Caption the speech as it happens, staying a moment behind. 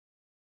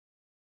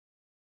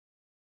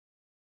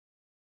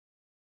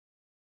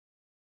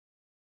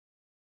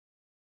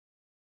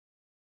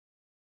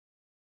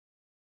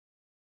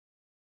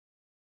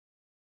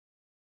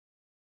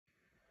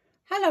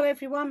Hello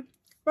everyone,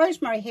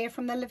 Rosemary here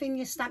from the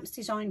Lavinia Stamps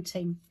design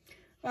team.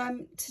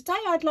 Today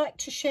I'd like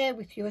to share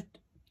with you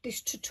this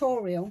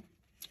tutorial.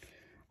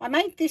 I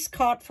made this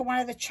card for one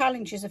of the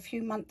challenges a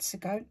few months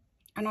ago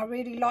and I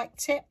really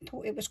liked it,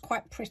 thought it was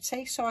quite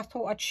pretty, so I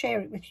thought I'd share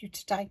it with you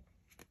today.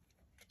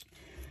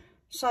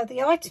 So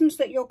the items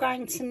that you're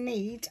going to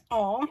need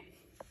are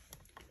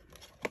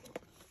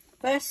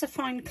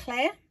VersaFine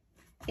Clair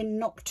in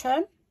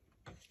Nocturne.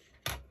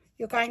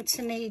 You're going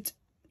to need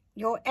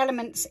your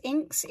Elements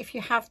inks if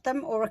you have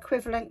them, or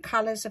equivalent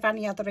colours of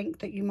any other ink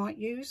that you might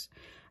use.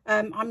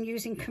 I'm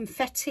using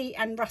Confetti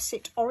and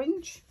Russet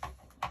Orange.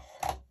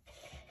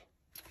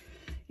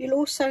 You'll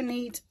also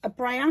need a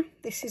brayer.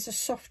 This is a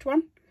soft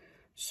one,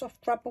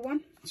 soft rubber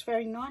one. It's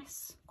very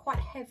nice, quite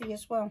heavy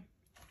as well.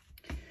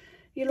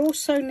 You'll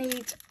also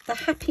need the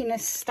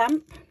Happiness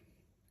stamp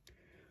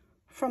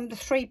from the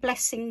 3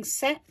 Blessings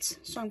set,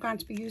 so I'm going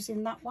to be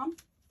using that one.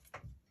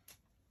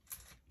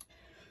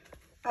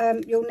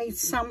 You'll need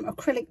some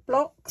acrylic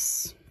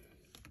blocks,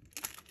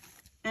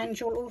 and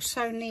you'll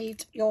also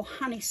need your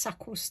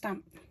Honeysuckle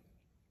stamp.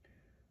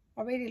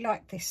 I really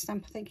like this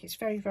stamp. I think it's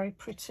very, very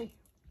pretty.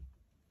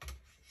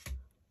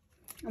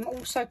 I'm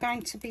also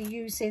going to be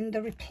using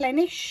the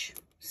Replenish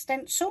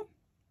stencil,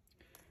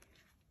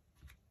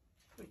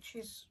 which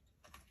is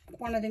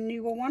one of the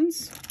newer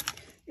ones.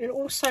 You'll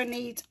also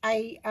need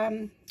a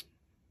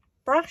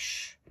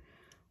brush,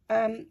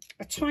 a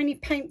tiny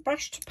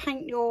paintbrush to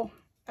paint your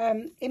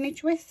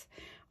image with.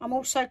 I'm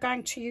also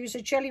going to use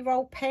a jelly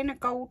roll pen, a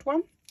gold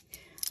one,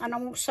 and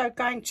I'm also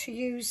going to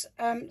use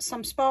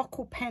some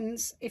sparkle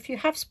pens. If you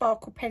have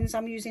sparkle pens,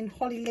 I'm using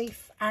Holly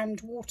Leaf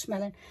and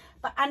Watermelon,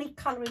 but any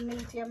colouring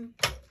medium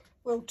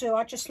will do.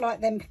 I just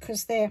like them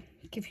because they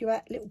give you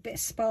a little bit of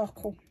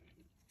sparkle.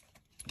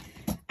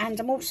 And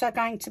I'm also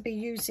going to be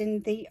using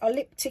the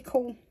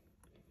elliptical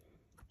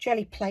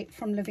jelly plate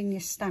from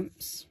Lavinia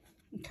Stamps.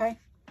 Okay,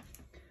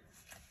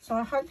 so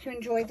I hope you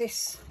enjoy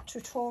this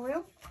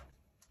tutorial,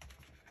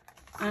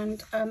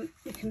 and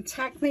you can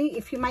tag me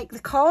if you make the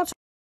card.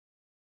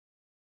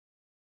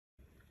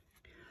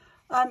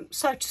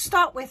 So to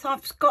start with,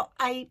 I've got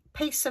a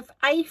piece of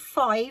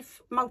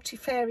A5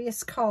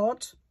 multifarious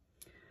card,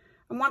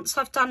 and once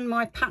I've done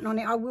my pattern on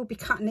it, I will be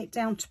cutting it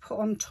down to put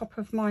on top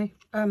of my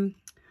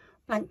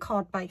blank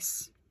card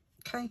base.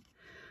 Okay,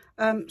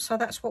 so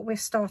that's what we're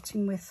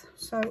starting with,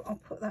 so I'll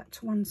put that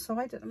to one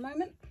side at the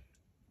moment.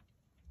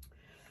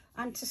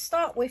 And to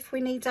start with,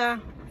 we need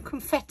our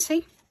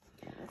Confetti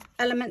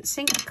Elements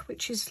ink,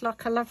 which is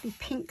like a lovely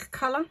pink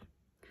colour.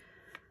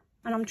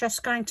 And I'm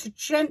just going to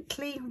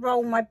gently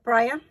roll my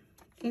brayer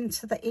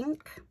into the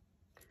ink.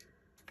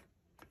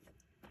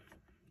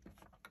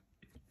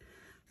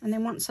 And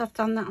then once I've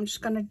done that, I'm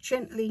just going to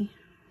gently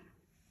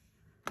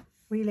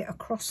reel it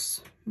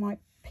across my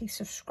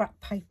piece of scrap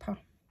paper.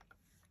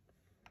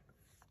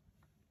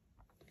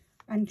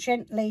 And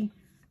gently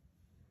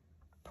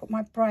put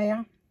my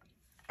brayer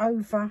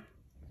over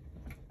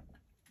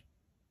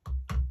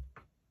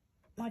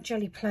my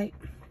jelly plate,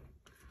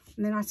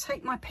 and then I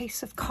take my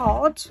piece of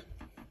card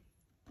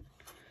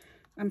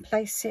and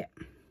place it.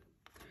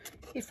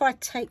 If I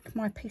take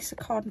my piece of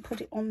card and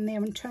put it on there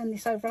and turn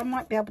this over, I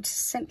might be able to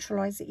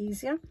centralize it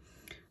easier,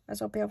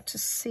 as I'll be able to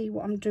see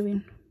what I'm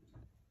doing.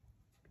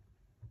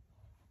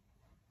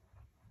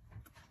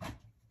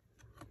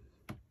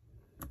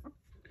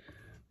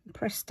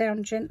 Press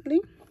down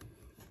gently,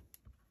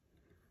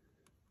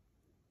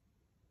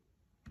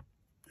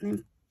 and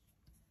then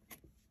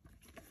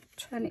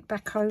turn it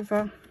back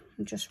over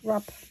and just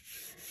rub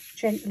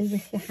gently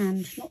with your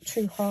hand, not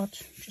too hard,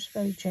 just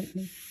very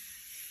gently.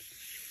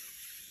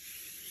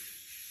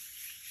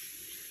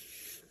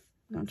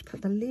 I'm going to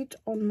put the lid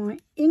on my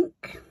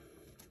ink.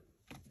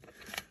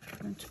 I'm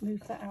going to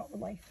move that out of the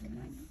way for a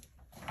moment.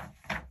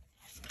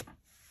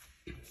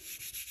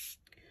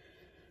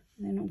 And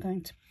then I'm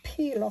going to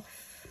peel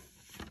off,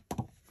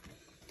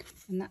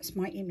 and that's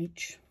my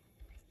image.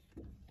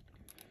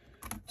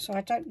 So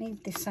I don't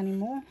need this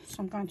anymore, so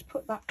I'm going to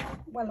put that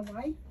well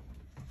away.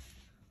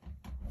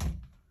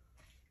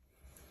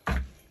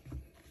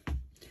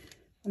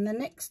 And the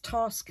next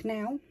task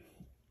now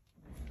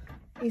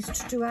is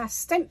to do our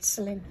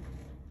stenciling.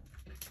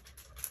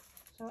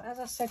 So as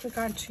I said, we're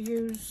going to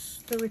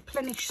use the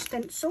Replenish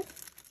stencil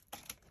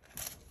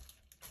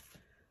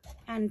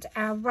and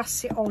our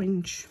Russet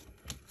Orange.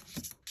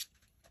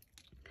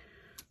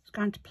 I'm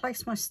going to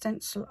place my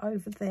stencil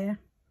over there.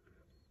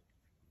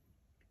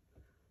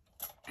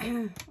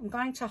 I'm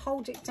going to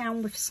hold it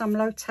down with some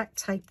low tack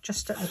tape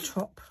just at the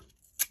top,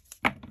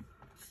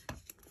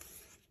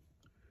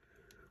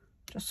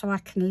 just so I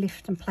can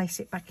lift and place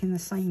it back in the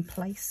same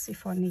place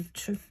if I need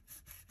to.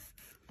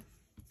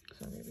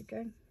 So there we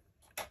go.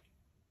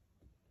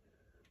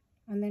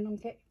 And then I'm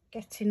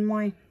getting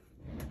my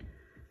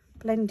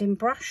blending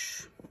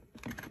brush.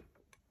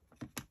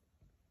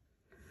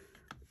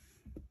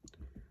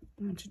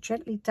 I'm going to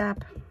gently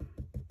dab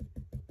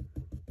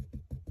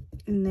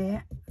in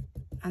there,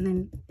 and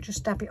then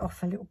just dab it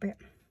off a little bit,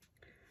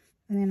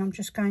 and then I'm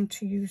just going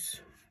to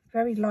use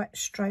very light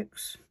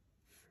strokes,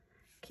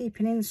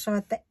 keeping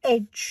inside the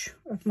edge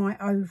of my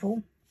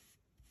oval.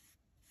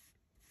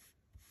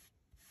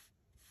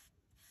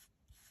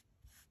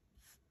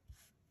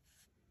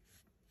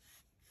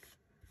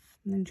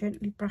 And then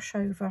gently brush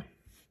over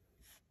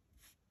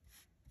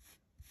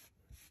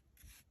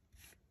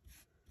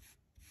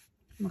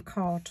my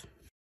card.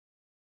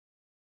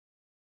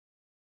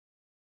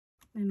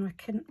 And I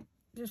can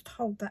just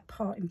hold that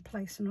part in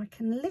place, and I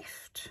can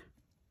lift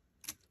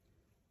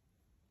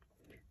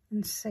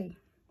and see.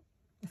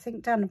 I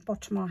think down the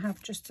bottom I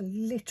have just a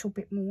little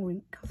bit more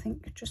ink. I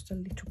think just a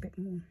little bit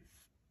more.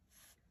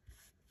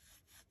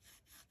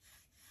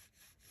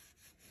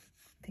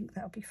 I think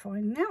that'll be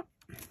fine now.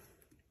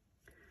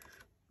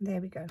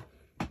 There we go.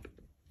 Put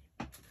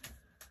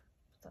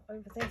that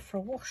over there for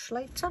a wash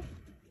later.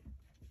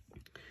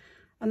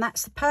 And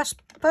that's the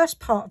first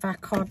part of our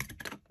card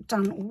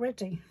done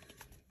already.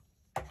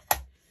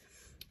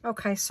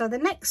 Okay, so the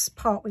next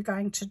part we're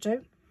going to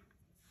do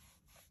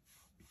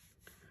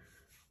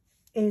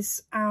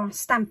is our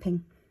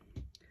stamping.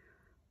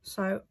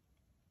 So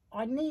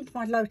I need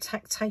my low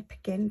tack tape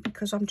again,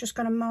 because I'm just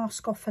going to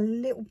mask off a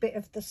little bit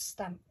of the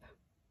stamp.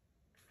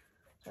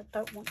 So I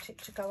don't want it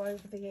to go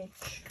over the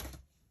edge.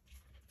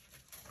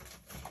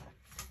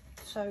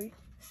 So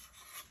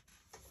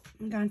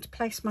I'm going to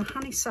place my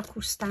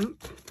honeysuckle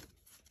stamp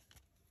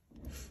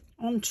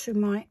onto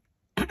my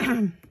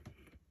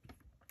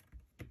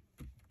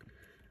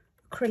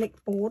acrylic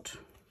board.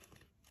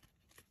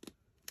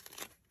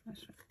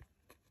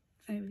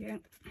 There we go.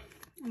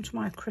 Onto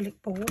my acrylic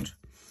board.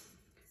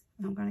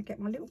 And I'm going to get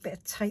my little bit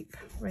of tape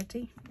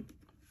ready.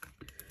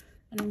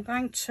 And I'm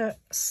going to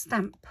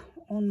stamp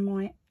on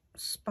my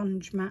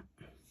sponge mat.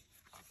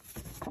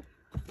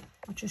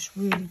 I just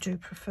really do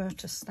prefer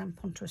to stamp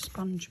onto a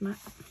sponge mat.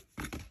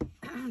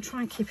 I'll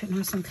try and keep it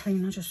nice and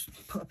clean. I just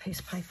put a piece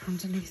of paper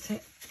underneath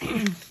it.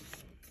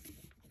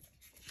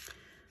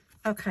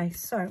 Okay,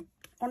 so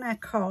on our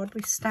card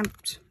we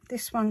stamped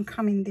this one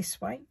coming this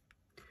way.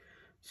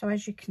 So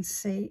as you can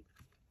see,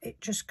 it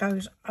just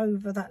goes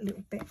over that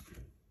little bit.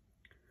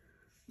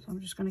 So I'm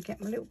just going to get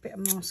my little bit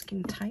of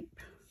masking tape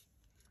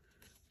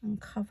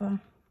and cover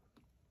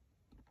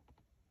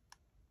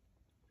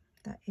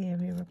that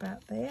area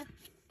about there.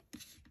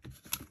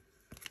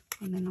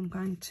 And then I'm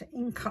going to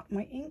ink up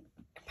my ink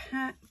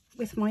pad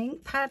with my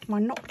ink pad, my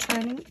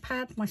Nocturne ink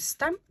pad, my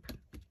stamp.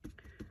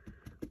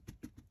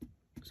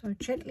 So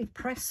gently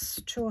press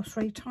 2 or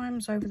 3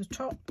 times over the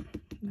top.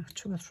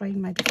 2 or 3,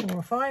 maybe 4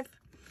 or 5.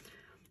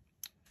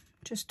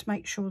 Just to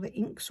make sure the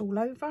ink's all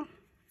over.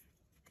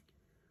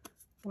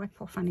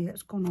 Wipe off any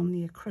that's gone on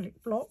the acrylic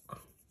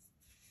block.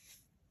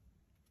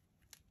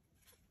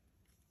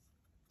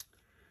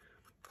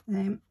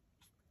 Then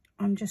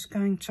I'm just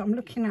going to, I'm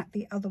looking at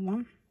the other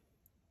one,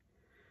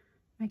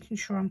 making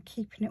sure I'm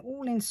keeping it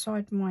all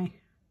inside my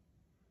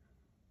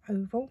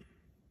oval.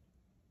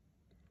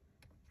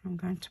 I'm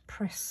going to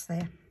press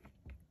there.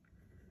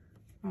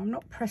 I'm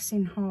not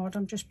pressing hard,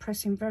 I'm just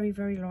pressing very,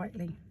 very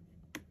lightly.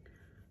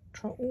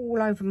 Try all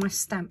over my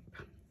stamp,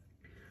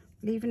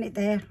 leaving it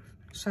there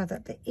so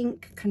that the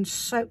ink can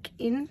soak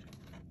in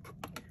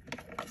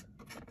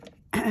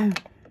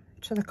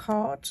to the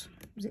card,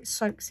 as it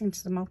soaks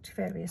into the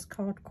multivarious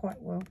card quite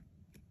well.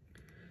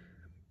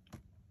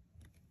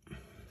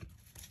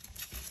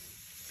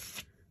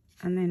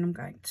 And then I'm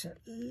going to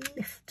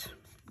lift,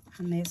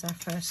 and there's our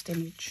first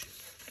image.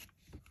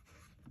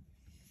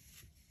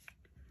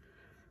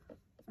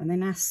 And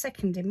then our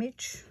second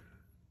image,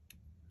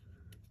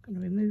 I'm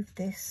going to remove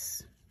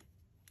this,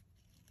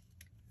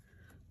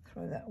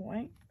 throw that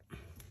away.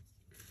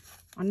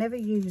 I never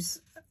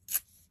use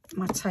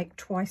my tape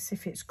twice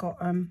if it's got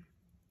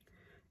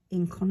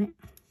ink on it.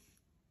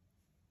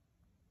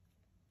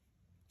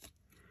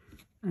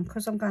 And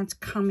because I'm going to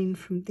come in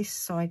from this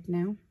side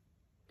now,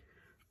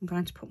 I'm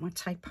going to put my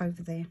tape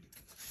over there.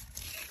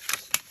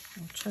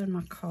 I'll turn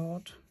my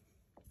card.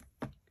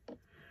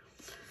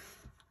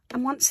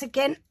 And once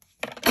again,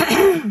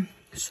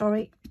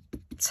 sorry,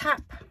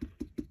 tap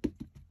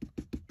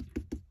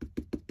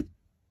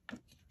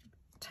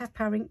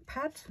our ink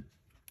pad.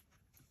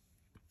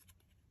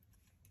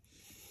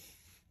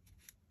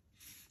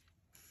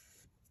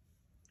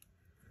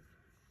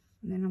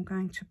 And then I'm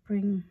going to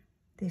bring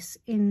this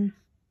in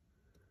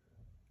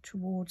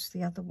towards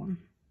the other one,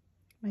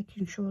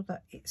 making sure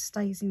that it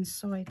stays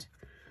inside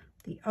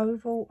the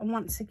oval. And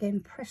once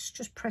again,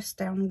 just press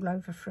down all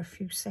over for a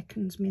few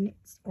seconds,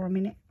 minutes or a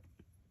minute,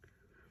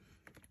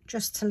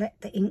 just to let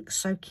the ink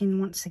soak in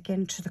once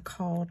again to the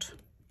card.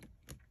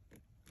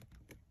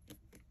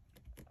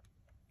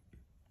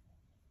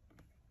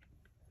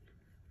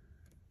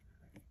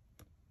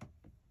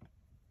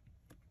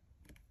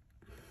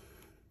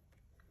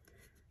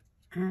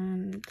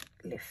 And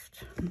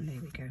lift, and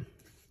there we go.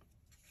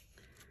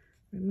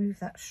 Remove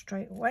that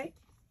straight away,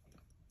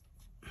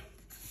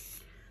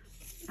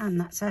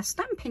 and that's our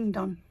stamping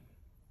done.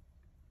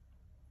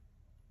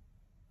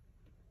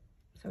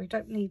 So we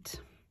don't need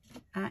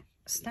our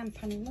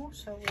stamp anymore,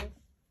 so we'll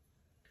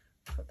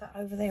put that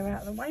over there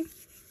out of the way.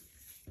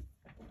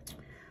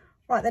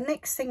 Right, the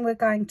next thing we're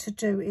going to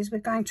do is we're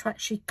going to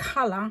actually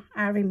colour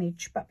our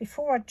image. But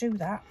before I do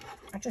that,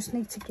 I just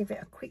need to give it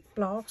a quick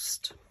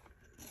blast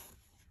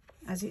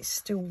as it's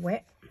still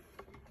wet.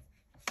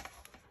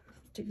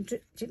 Didn't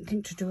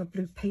think to do a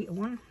Blue Peter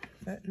one,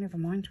 but never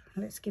mind.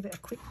 Let's give it a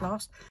quick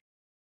blast.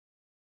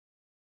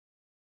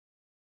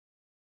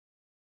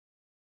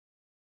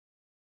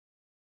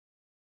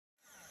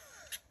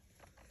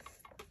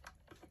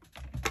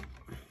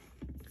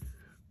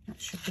 That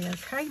should be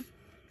okay.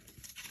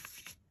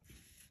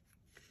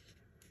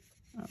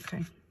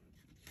 Okay,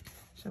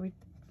 so we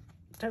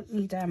don't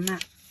need our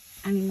mat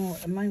anymore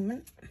at the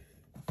moment.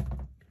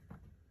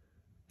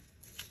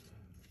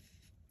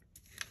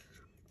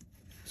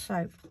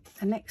 So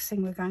the next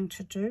thing we're going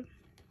to do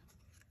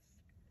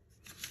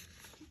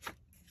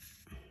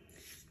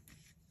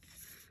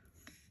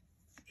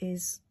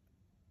is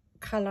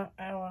colour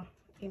our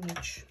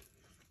image.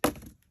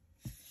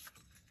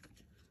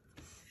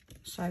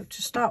 So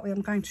to start with,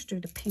 I'm going to do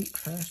the pink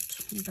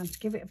first. I'm going to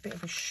give it a bit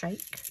of a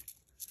shake.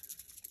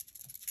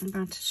 I'm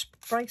going to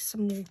spray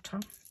some water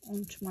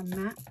onto my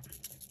mat,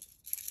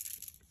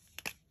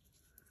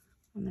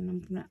 and then I'm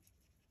going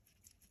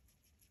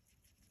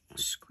to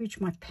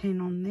squidge my pen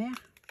on there.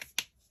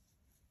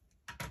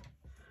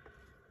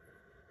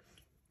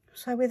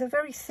 So with a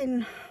very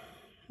thin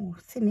or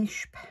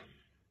thinnish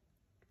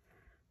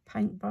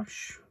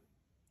paintbrush,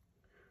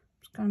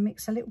 I'm just going to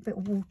mix a little bit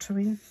of water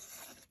in,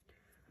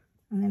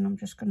 and then I'm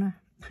just going to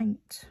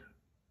paint.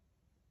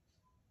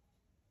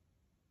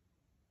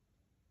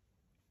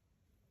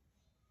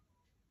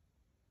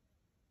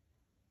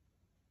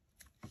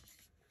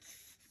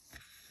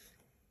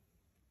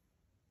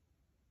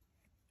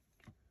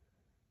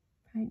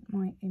 Paint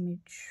my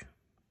image,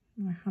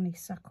 my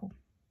honeysuckle.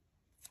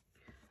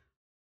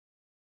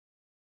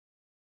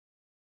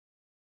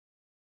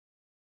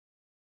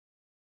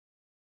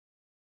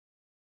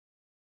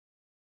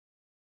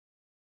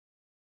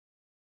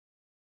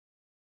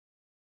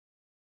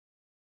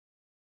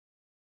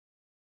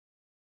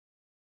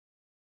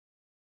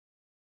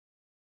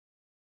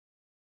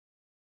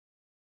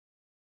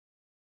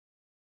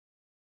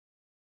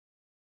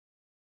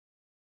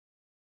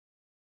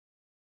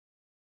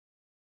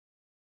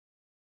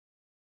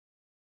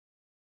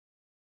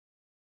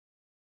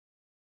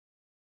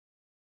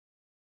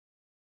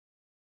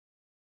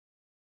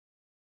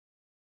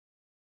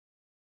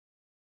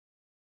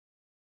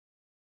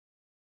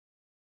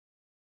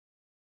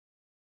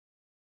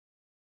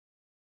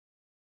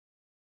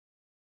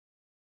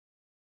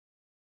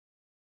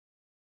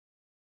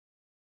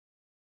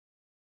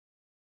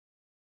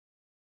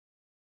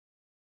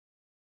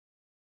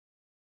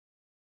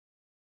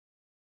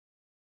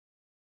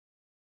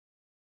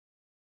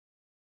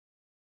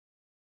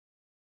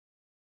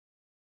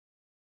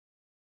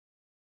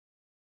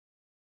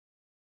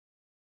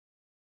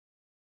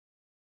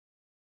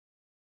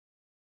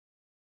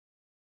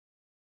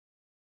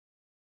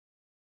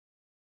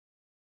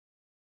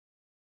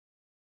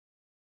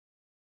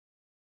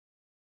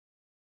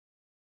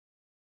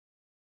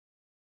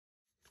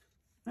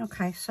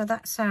 Okay, so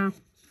that's our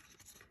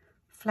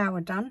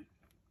flower done.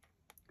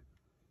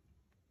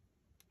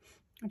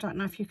 I don't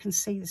know if you can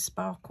see the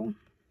sparkle,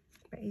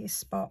 but it is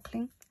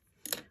sparkling.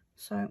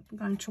 So I'm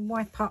going to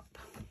wipe up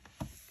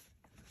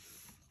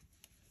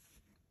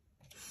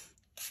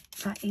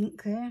that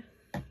ink there.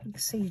 You can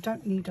see you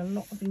don't need a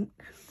lot of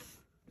ink.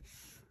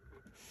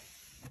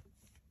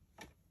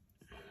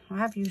 I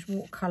have used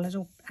watercolours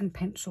and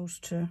pencils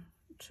to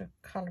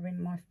colour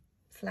in my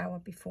flower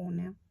before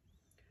now.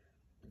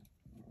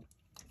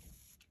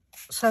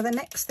 So the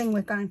next thing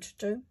we're going to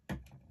do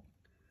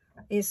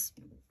is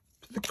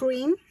the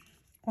green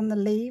on the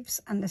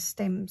leaves and the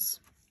stems.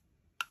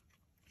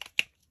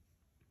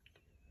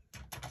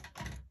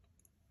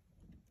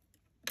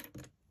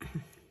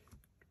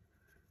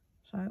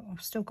 So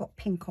I've still got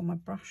pink on my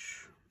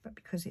brush, but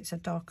because it's a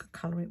darker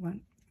colour it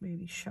won't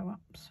really show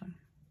up. So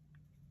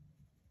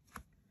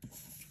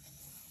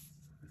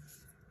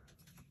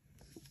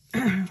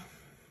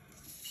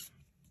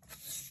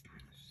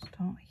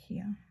start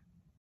here.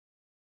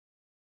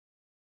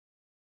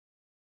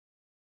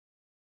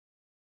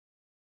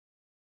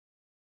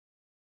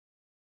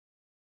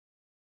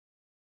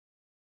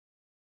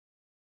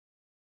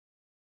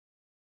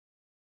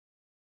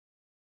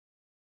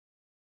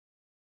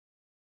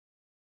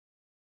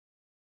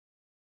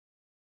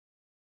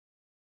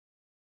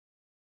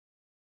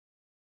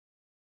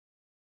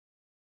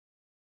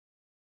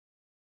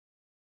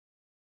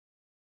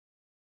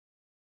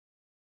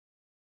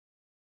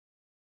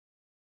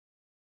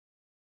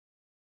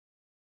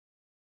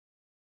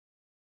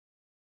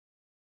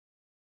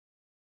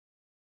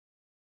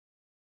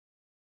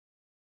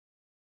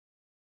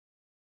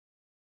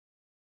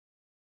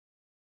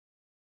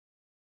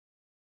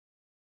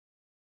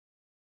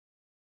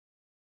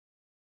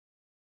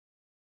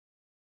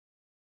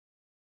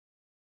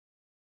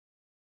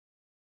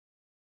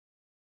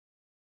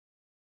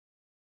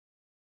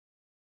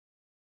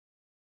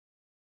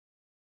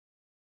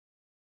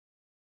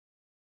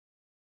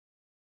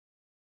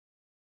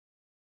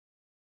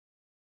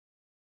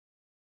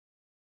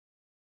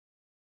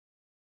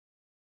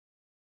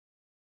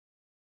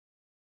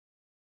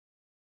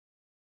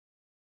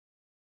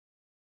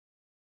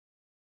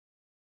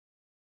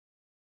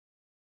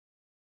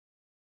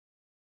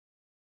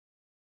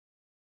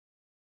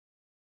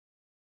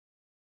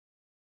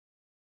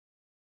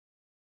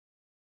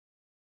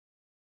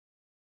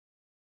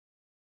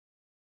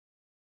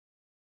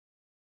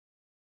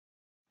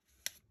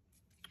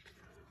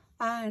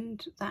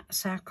 And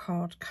that's our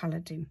card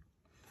coloured in.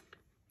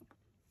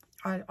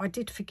 I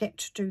did forget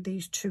to do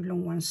these two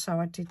long ones, so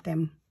I did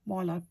them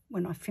when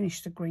I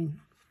finished the green.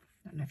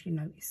 I don't know if you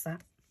noticed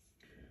that.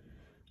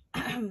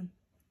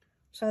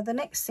 So the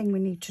next thing we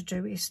need to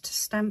do is to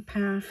stamp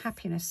our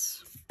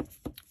happiness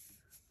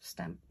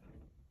stamp.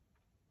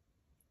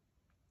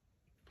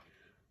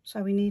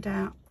 So we need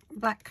our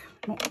black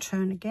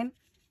Nocturne again,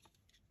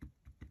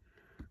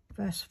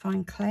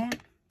 VersaFine Claire,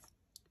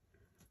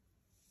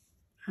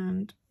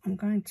 and I'm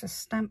going to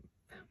stamp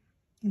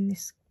in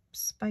this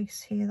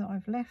space here that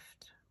I've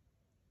left.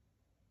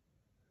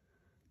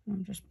 And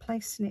I'm just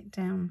placing it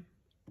down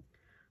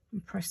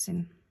and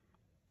pressing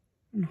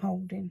and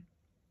holding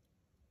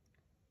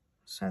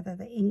so that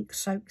the ink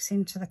soaks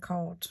into the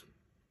card.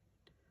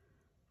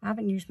 I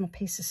haven't used my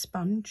piece of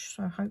sponge,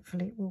 so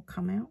hopefully it will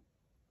come out.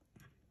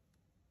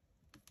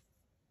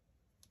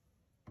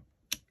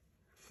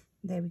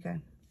 There we go.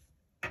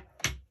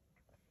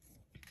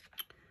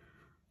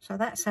 So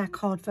that's our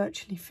card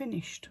virtually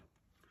finished.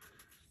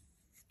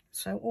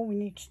 So all we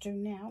need to do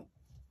now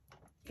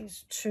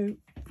is to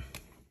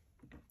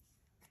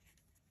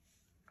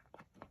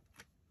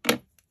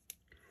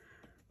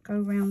go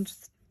around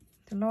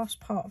the last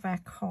part of our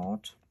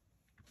card.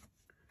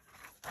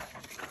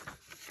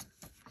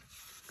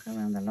 Go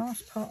around the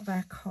last part of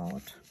our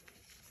card.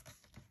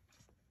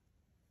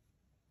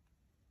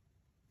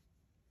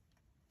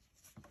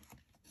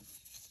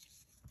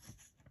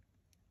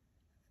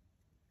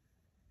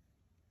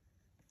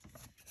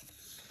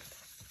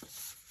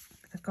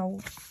 With a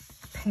gold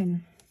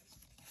pen.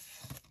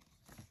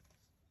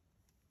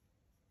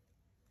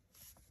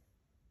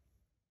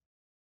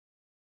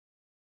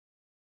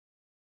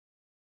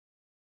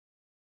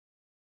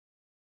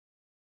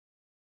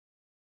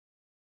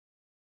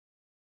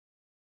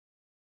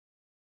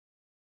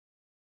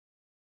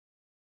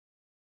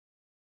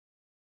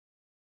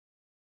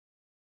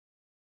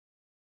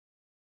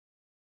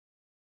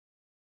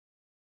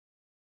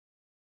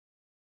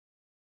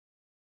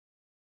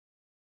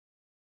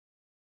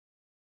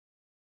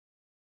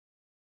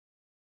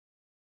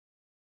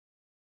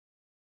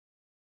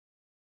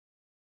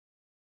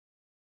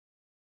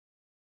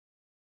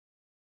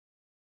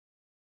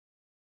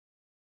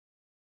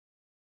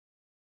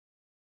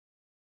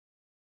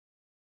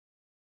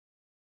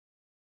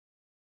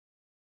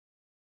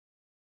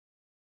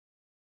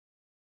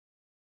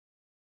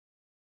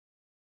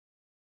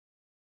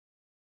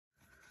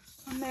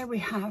 And there we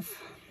have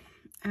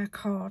our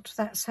card.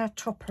 That's our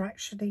topper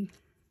actually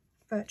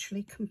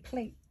virtually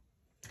complete.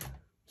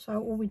 So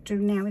all we do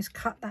now is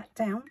cut that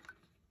down.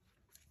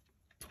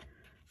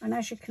 And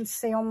as you can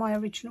see on my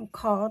original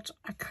card,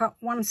 I cut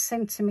 1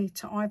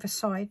 centimetre either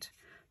side,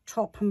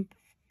 top and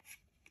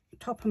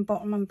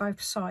bottom on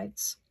both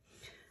sides.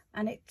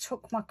 And it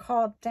took my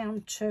card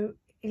down to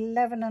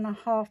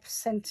 11.5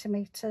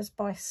 centimetres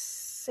by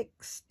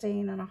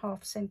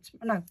 16.5 centimetres.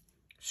 No,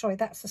 sorry,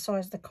 that's the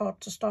size of the card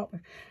to start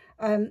with.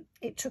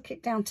 It took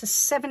it down to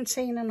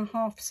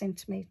 17.5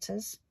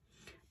 centimetres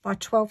by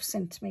 12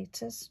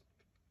 centimetres.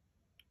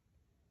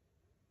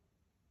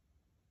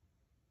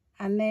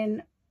 And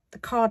then the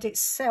card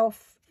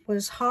itself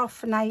was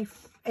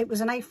it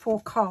was an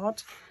A4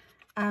 card,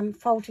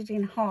 folded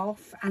in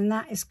half, and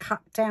that is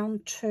cut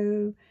down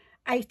to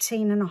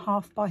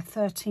 18.5 by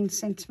 13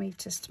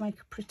 centimetres to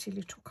make a pretty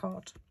little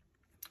card.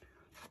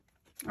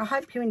 I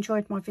hope you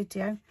enjoyed my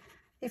video.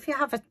 If you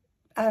have a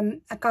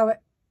go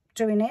at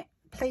doing it,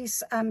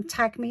 please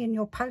tag me in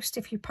your post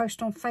if you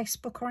post on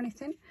Facebook or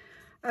anything.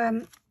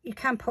 You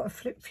can put a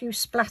few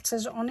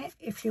splatters on it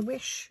if you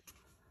wish.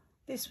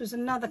 This was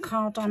another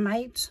card I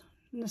made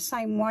in the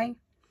same way,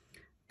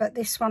 but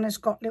this one has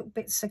got little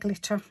bits of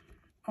glitter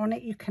on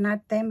it. You can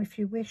add them if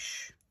you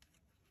wish.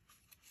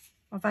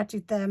 I've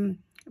added them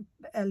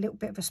a little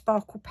bit of a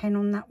sparkle pen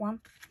on that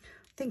one.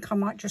 I think I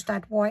might just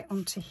add white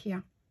onto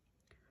here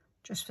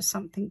just for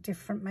something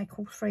different, make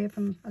all three of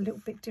them a little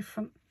bit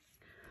different.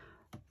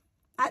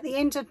 At the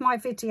end of my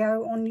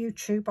video on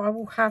YouTube, I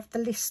will have the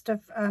list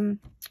of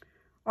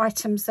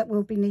items that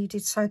will be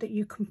needed so that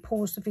you can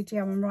pause the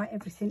video and write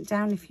everything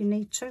down if you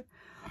need to.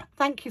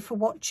 Thank you for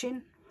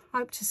watching.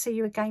 Hope to see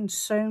you again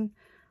soon.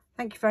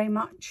 Thank you very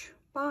much.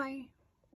 Bye.